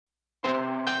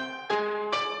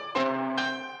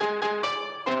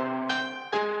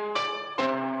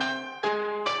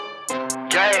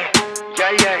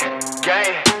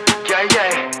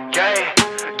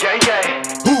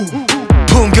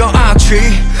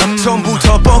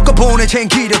처음부터 뻗어보내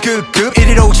챙기려 급급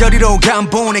이리로 저리로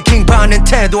간보내 킹받는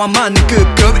태도 안 맞는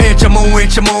급급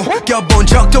 1.5 껴본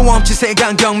적도 없지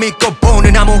색안경 믿고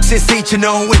보는 암흑색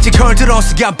시치노 일찍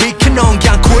철들었어 비켜놓은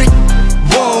그냥 quit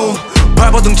wow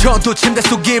발버둥쳐도 침대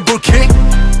속 이불킥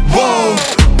wow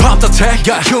팝더택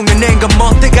흉내낸 건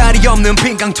멋대가리 없는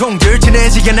빈깡통들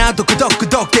지내지 않아도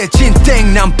끄덕끄덕대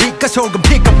진땡 난 빛과 소금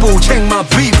Peekaboo check my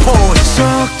viewpoint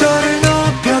속도를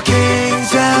높여 긴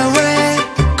사회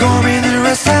고민을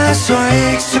왜 사소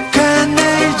익숙한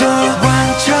일도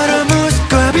왕처럼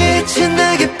웃고 빛이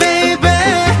나게 baby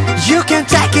You can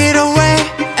take it away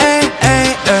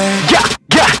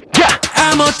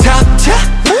I'm on top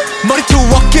머리투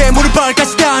어깨 무릎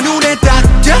발까지 다 눈에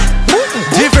닿자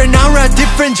Different aura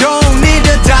different 종류의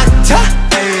닥터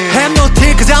Have no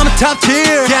tear cause I'm a top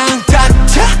tier 그냥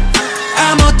닥쳐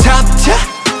I'm on top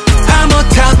I'm on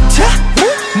top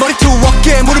머리투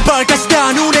어깨 무릎 발까지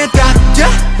다 눈에 닿자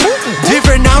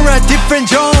Different aura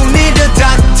different 종류의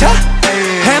닥터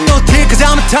Have no tear cause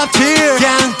I'm a top tier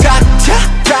그냥 닥쳐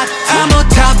I'm on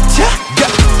top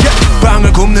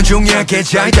빵을 굽는 중이야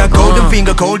계좌에다 golden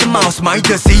finger golden mouse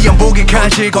마이더스 이연복의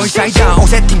간질 거의 사이다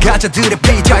오세팅 가짜들의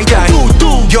피자이다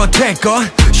여태껏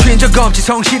쉰 적 없지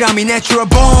성실함이 natural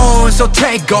born so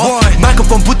take off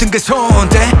마이크폰 붙은 그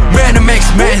손대 Man and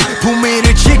makes man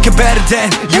분위를 지켜 better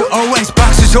than you always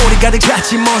박수 소리 가득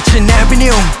찼지 멋진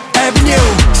avenue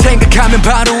생각하면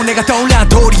바로 내가 떠올라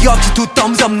도리 없지 two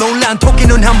thumbs up 놀란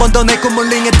토끼는 한 번 더 내 꿈을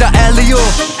링했다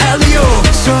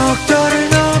alley-oop 속도를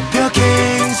높여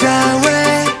긴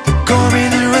사회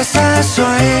고민을 왜 사소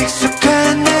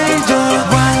익숙한 일도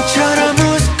왕처럼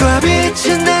웃고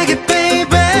빛이 나게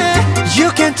baby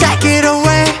You can take it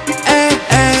away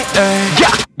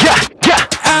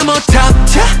I'm on top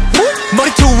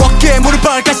머리투 어깨 무릎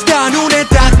발까지 다 눈에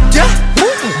닿자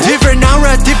Different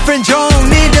aura different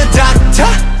종류의 닥터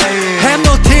Have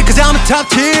no tear cause I'm a top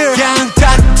tier 그냥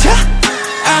닥쳐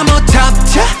I'm on top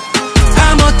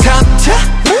I'm on top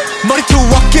머리투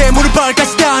어깨 무릎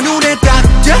발까지 다 눈에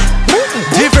닿자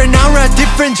Different aura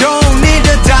different 종류의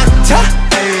닥터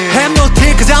Have no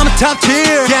tear cause I'm a top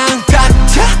tier 그냥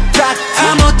닥쳐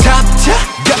I'm on